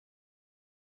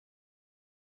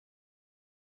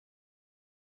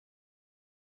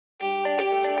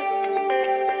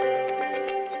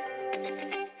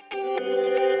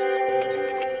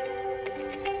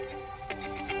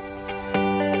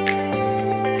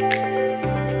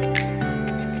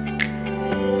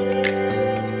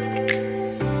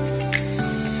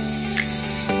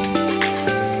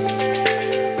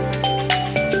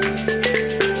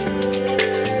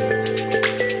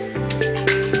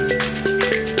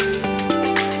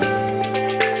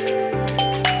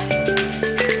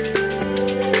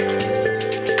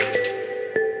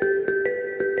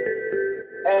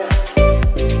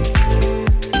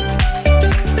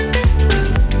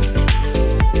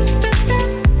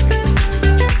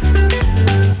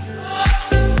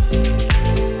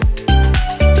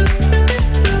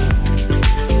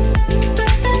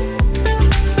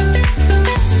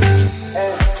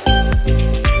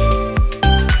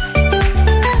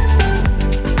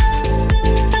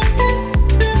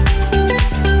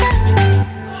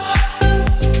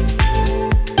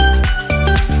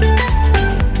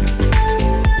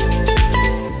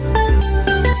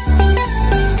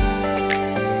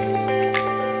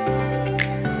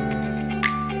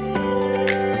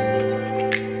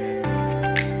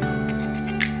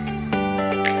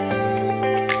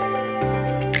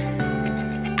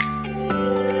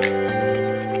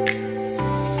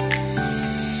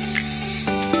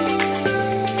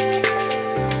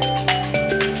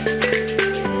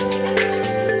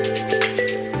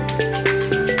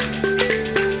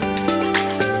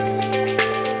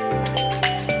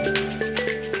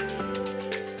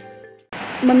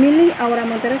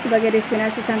sebagai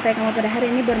destinasi santai kamu pada hari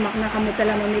ini bermakna kamu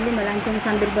telah memilih melancong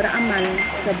sambil beramal.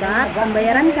 Sebab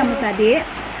pembayaran kamu tadi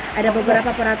ada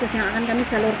beberapa peratus yang akan kami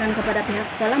salurkan kepada pihak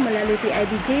sekolah melalui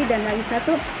PIBJ, dan lagi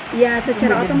satu ya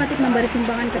secara otomatis memberi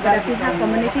sumbangan kepada pihak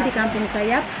komuniti di Kampung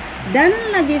Sayap, dan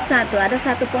lagi satu ada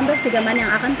satu pondok segaman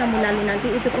yang akan kamu lalui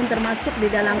nanti, itu pun termasuk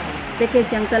di dalam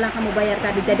package yang telah kamu bayar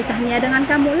tadi. Jadi tahniah dengan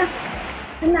kamu lah.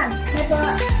 Tenang,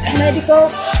 Bapak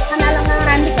Mediko akan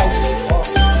alang-alang kau.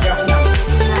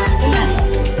 Nah, tenang.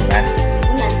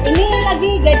 Tenang. Ini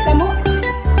lagi guide kamu.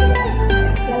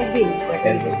 Kelvin.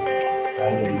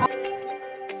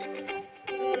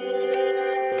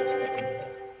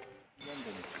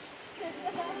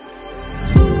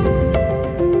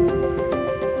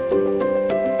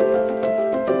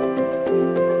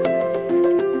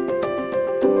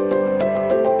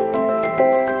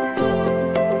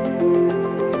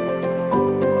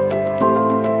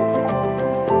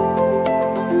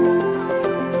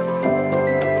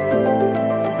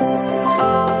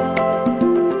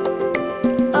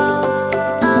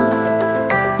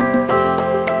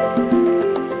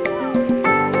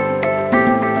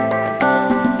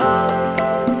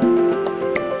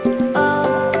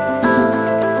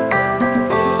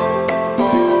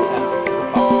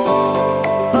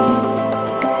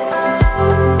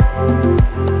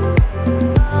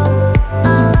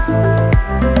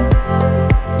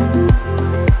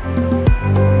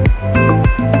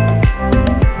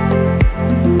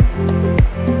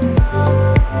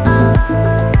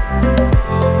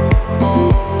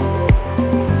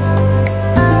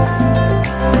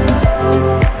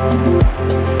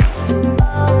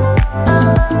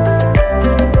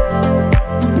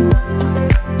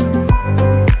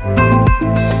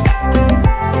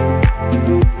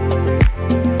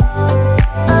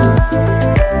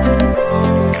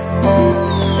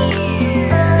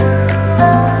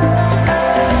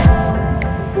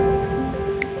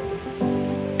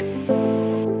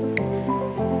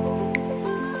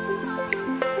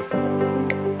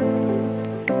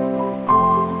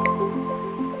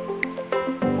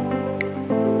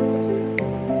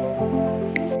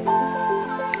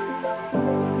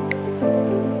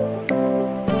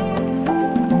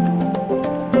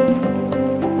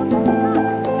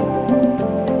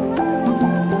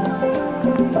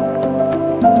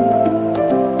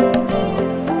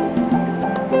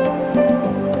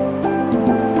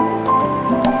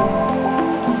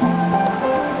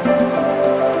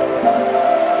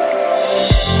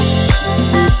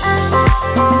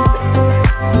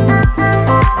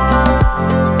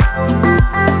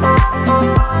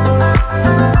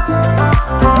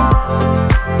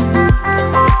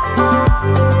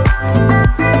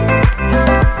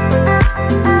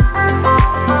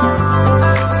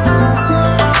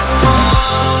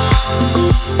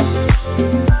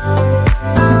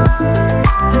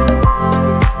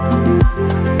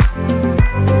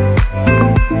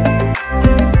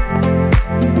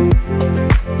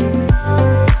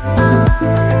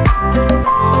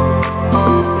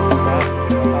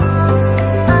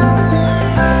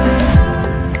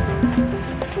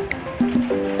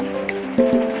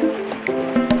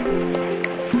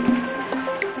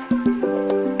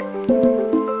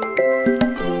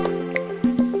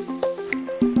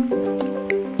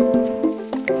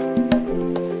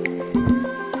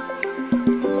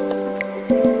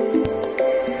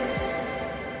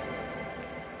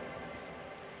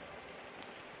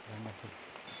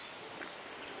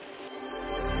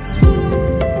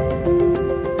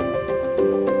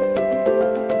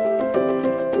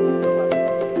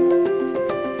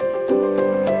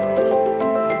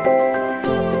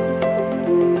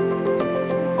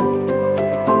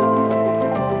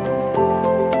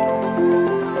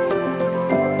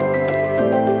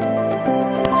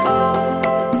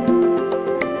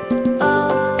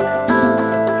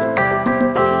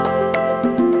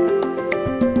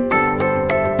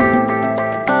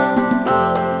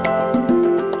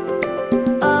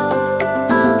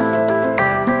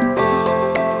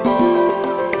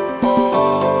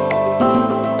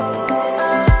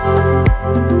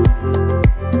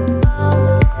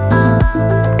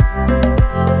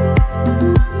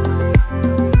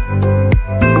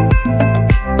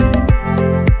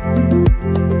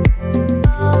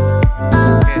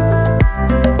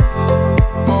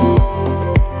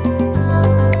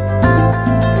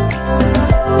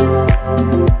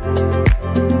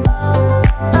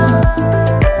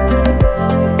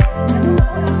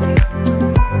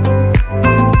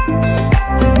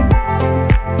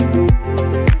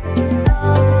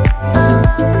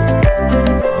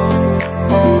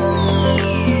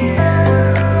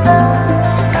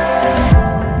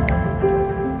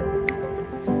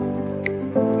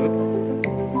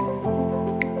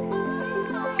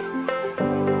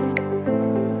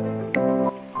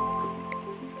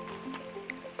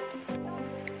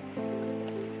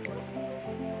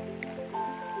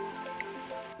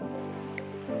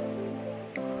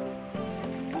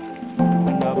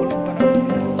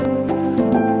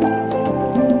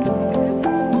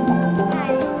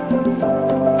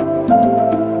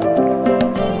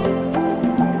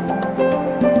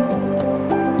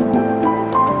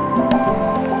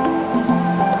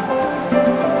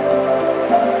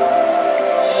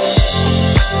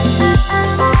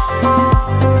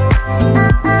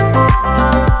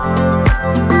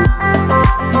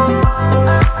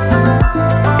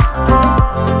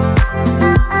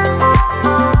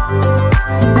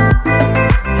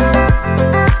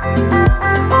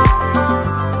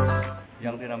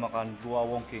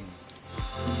 Wongking.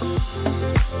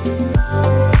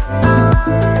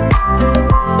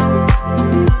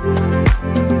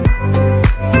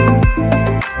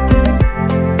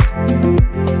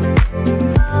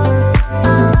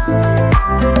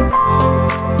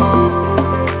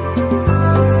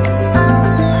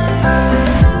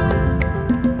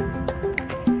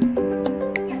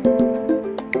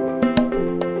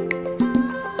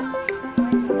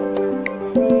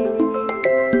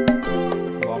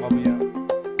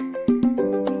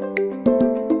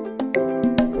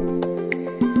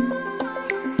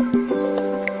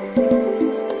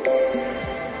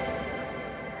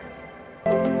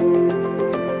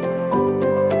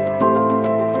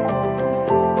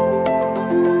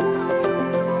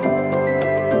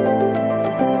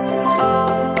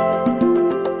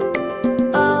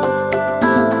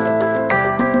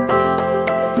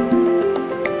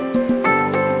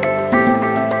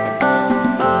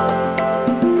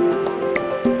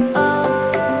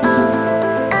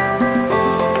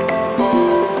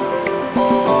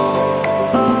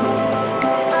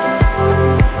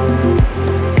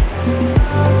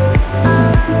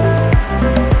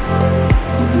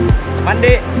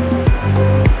 Mandi.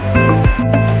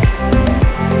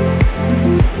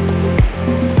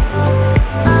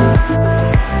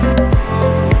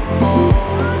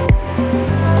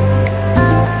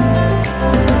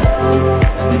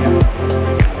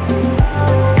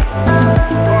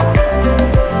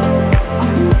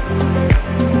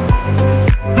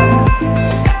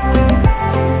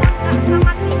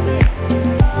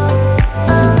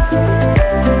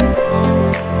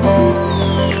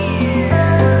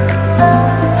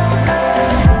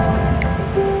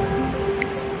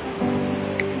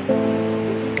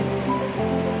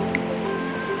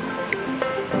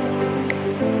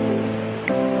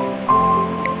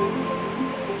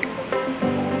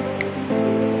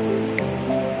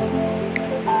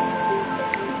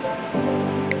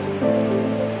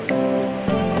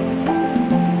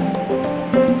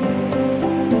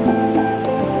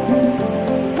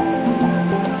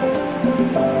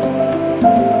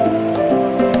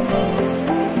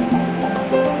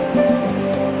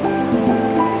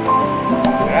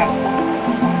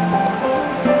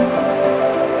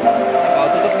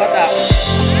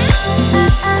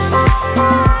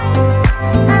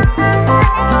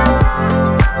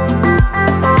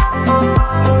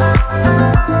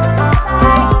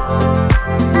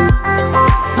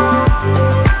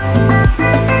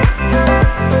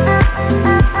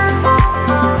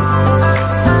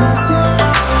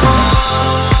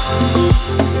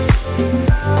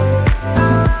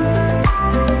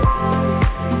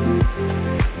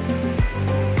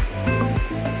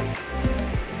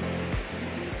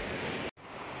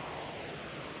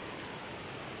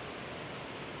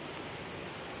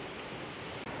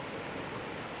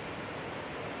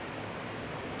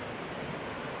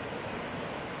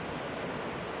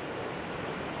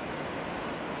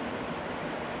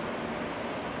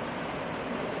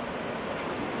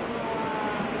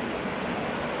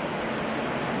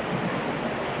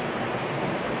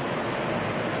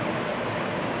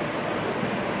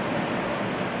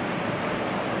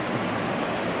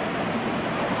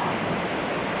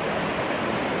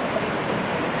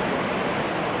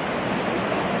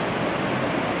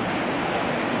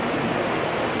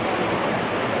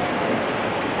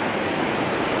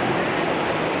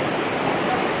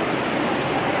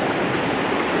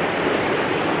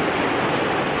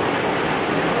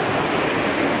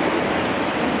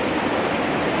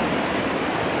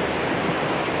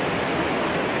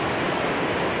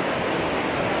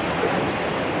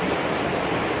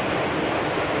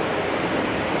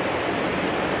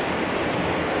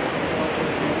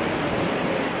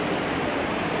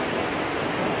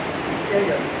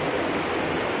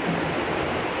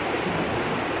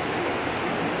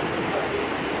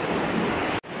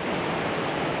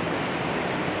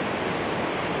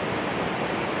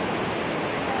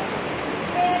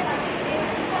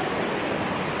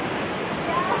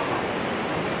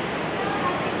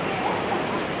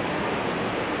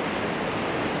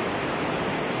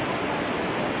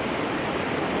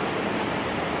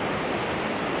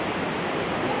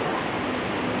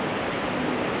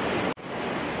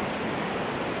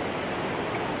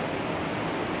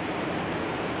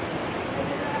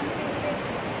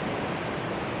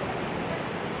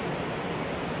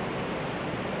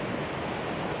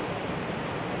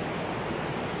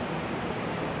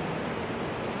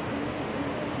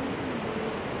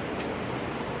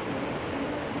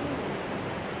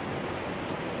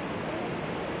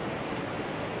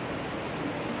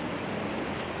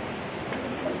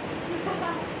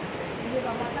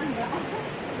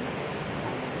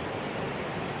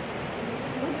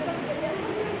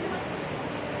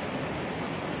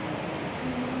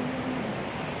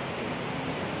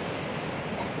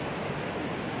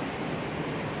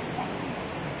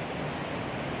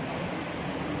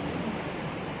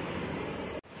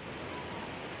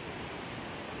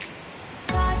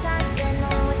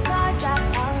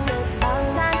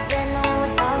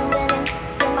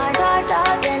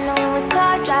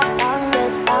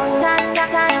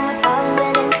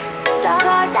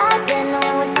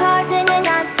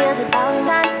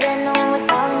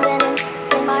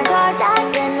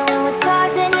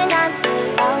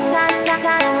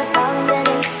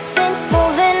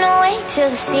 to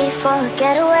the sea for a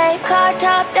getaway. Car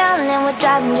top down and we're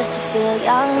driving just to feel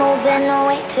young. Moving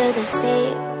away to the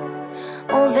sea,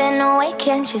 moving away,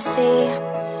 can't you see?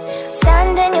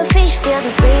 Sand in your feet, feel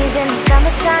the breeze in the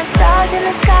summertime. Stars in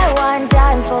the sky, one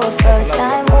dying for a first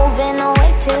time. Moving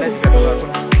away to the sea,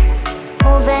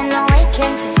 moving away,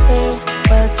 can't you see?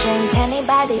 We'll drink honey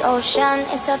by the ocean,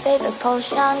 it's our favorite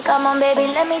potion. Come on baby,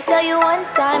 let me tell you one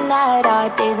time that our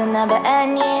days will never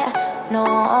end, yeah. No,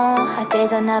 our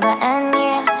days will never end,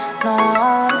 yeah. No.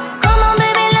 Come on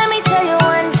baby, let me tell you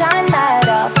one time that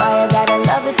our fire got a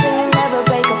love it till you never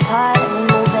break apart. And we're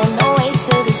moving away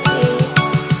to the sea,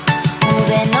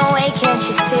 moving away, can't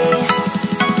you see?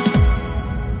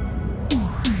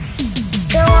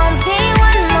 There won't be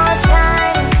one more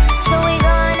time, so we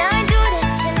gonna do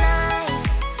this tonight.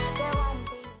 There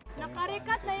won't be.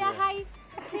 Nakarikat na yahay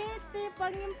City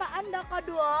pangimpaan na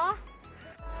kadua.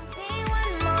 Be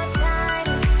one more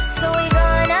time, so we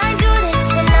gonna do this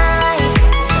tonight.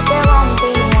 There won't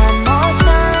be one more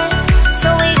time,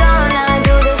 so we gonna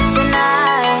do this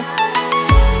tonight.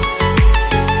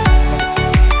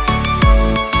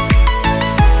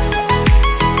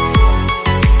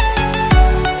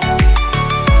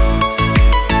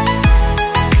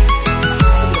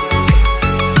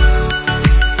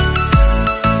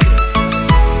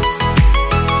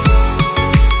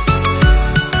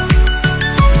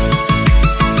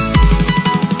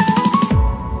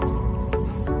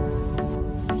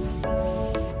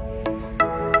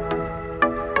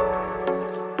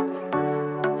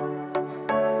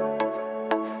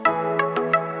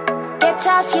 Get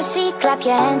off your seat, clap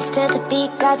your hands to the beat,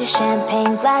 grab your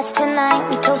champagne glass tonight.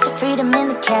 We toast to freedom in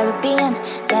the Caribbean,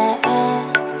 yeah,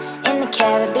 in the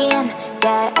Caribbean,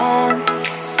 yeah.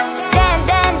 Dance,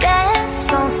 dance, dance,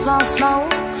 smoke, smoke,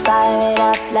 smoke, fire it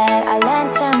up, let our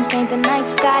lanterns paint the night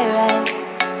sky red,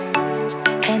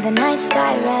 paint the night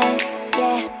sky red,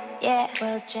 yeah, yeah.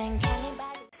 We'll drink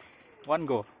anybody. One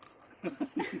go.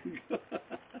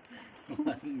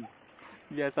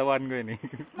 Biasa one go ini.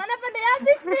 Mana pa di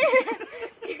habis nih?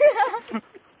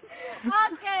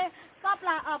 Oke, stop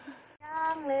lah, up.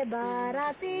 Yang lebar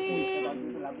hati.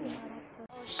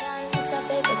 It's our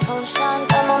favorite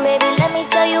potion. Come on baby, let me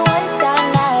tell you one time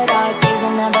that our days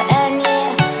will never end,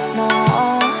 yeah. No,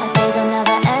 our days will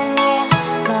never end, yeah.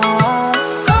 No.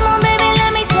 Come on baby,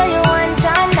 let me tell you one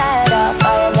time that our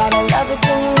fire got a love it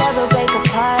till you never break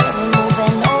apart. We're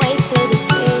moving away to the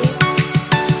sea,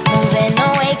 moving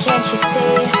away, can't you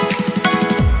see?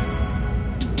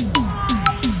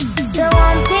 There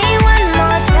won't be one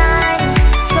more time,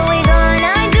 so we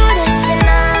gonna do this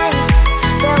tonight.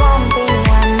 There won't be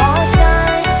one more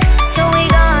time, so we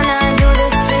gonna do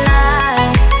this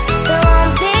tonight. There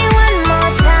won't be one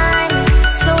more time,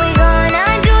 so we gonna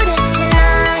do this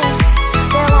tonight.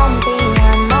 There won't be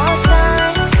one more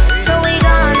time, so we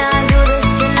gonna do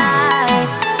this tonight.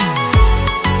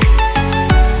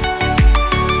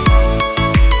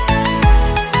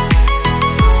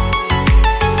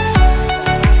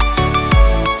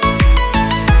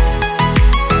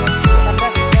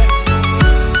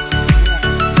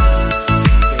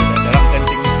 Dalam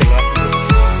kencing keluar.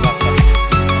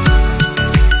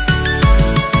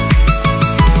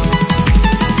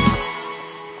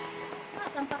 Ah,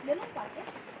 tampak dia lupa ya.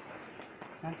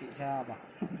 Nanti siapa?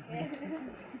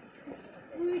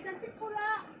 Wih, cantik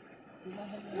pula.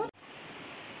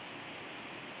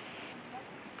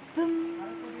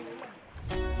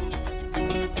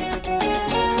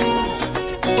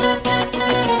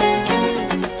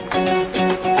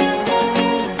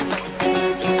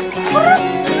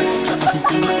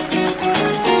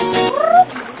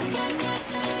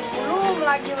 Belum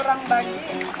lagi orang bagi.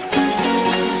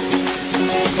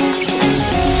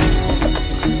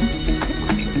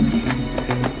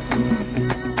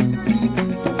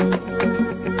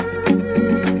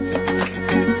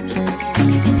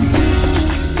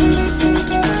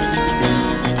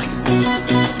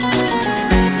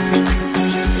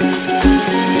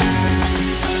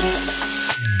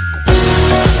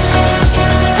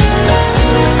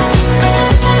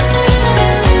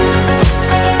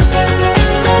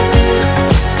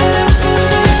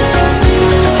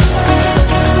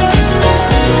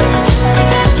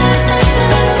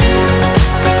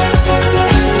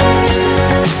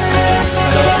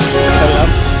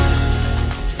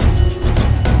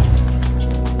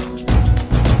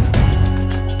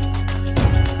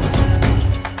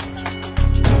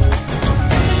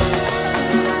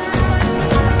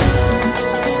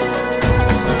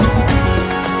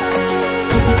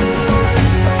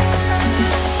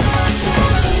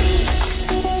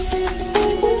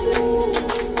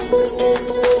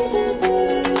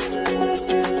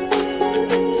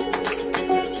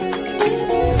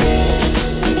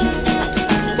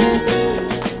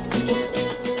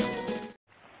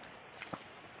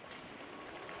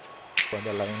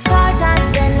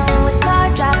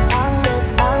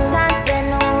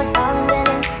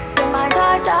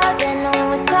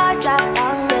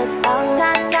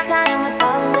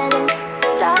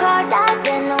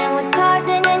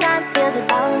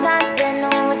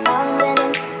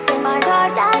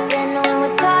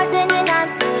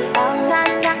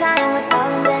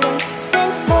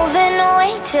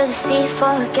 to the sea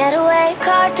for a getaway.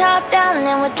 Car top down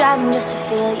and we're driving just to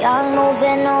feel young.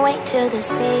 Moving away to the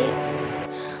sea.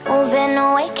 Moving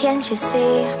away, can't you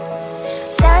see?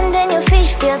 Sand in your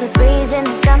feet, feel the breeze in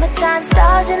the summertime.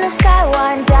 Stars in the sky,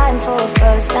 one time for a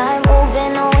first time.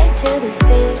 Moving away to the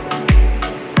sea.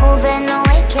 Moving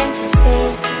away, can't you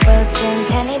see? We'll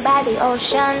drink honey by the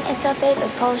ocean, it's our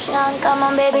favorite potion. Come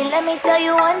on baby, let me tell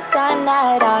you one time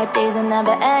that our days will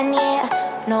never end, yeah.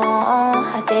 No,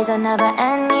 our days will never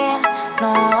end, yeah.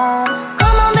 No.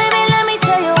 Come on baby, let me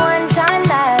tell you one time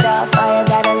that our fire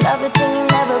got a love it till you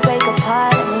never break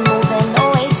apart. And we moving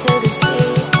away to the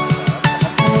sea.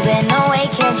 Moving away,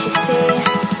 can't you see?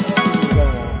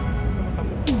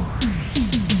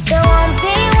 There won't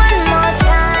be one more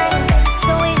time,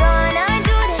 so we gonna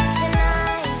do this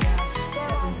tonight.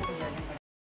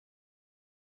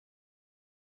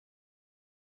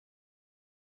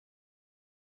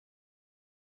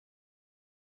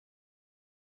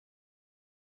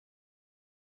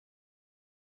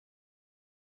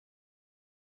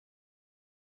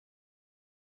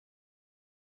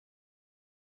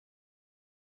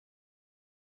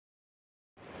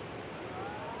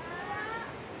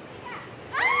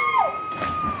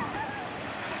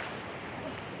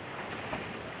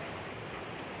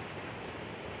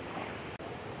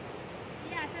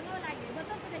 Iya, saya mau lagi.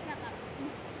 Betul tuh dia cakap.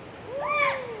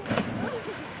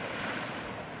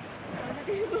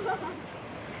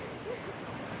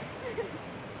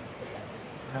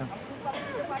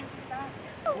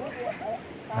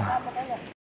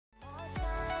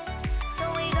 So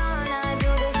we gonna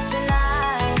do this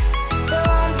tonight. There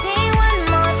won't be one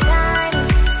more time.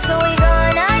 So we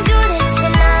gonna do this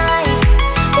tonight.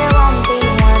 There won't be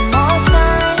one more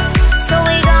time. So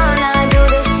we gonna do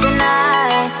this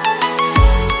tonight.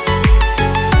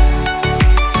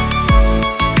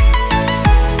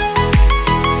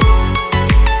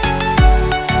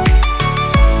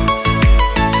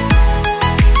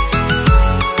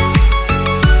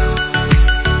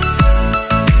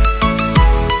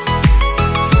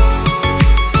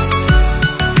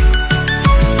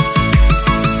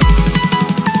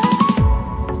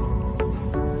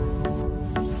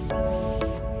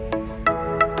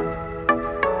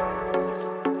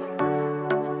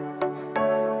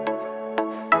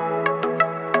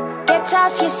 Get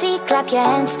off your seat, clap your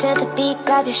hands to the beat.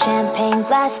 Grab your champagne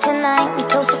glass tonight. We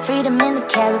toast to freedom in the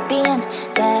Caribbean,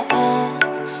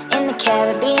 yeah. In the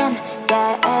Caribbean,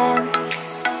 yeah.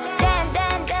 Dan,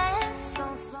 dan, dan,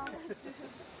 smoke, smoke.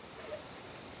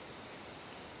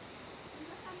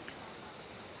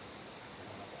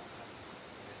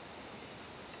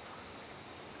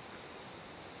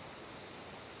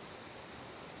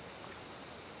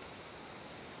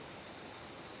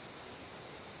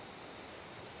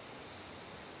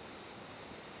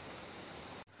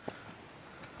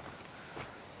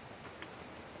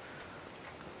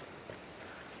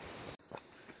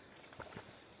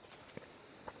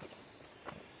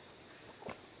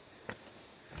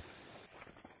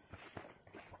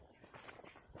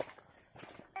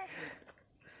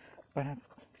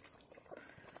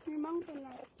 Memang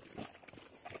telat.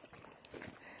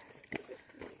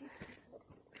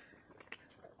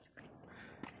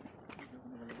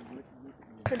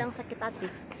 Sedang sakit hati.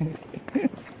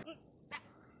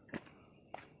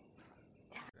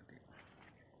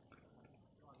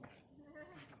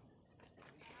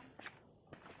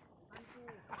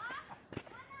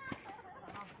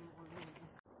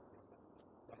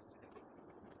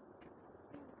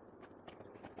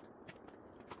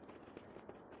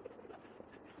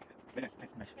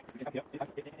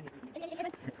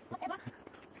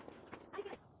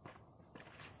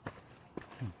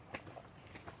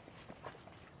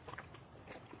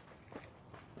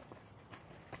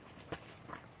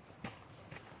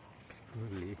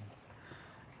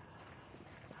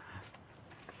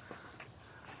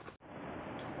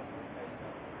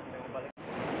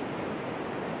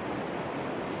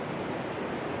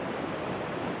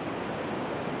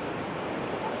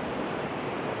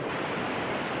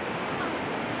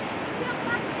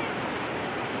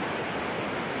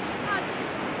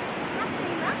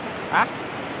 Hah?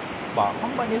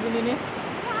 Bawang banyak sini nih.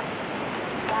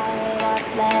 Light up,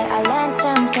 let our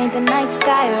lanterns paint the night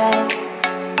sky red.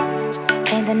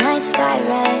 Paint the night sky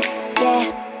red,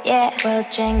 yeah, yeah. We'll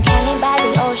drink honey by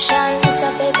the ocean, it's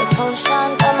our favorite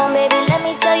potion. Come on baby, let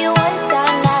me tell you one time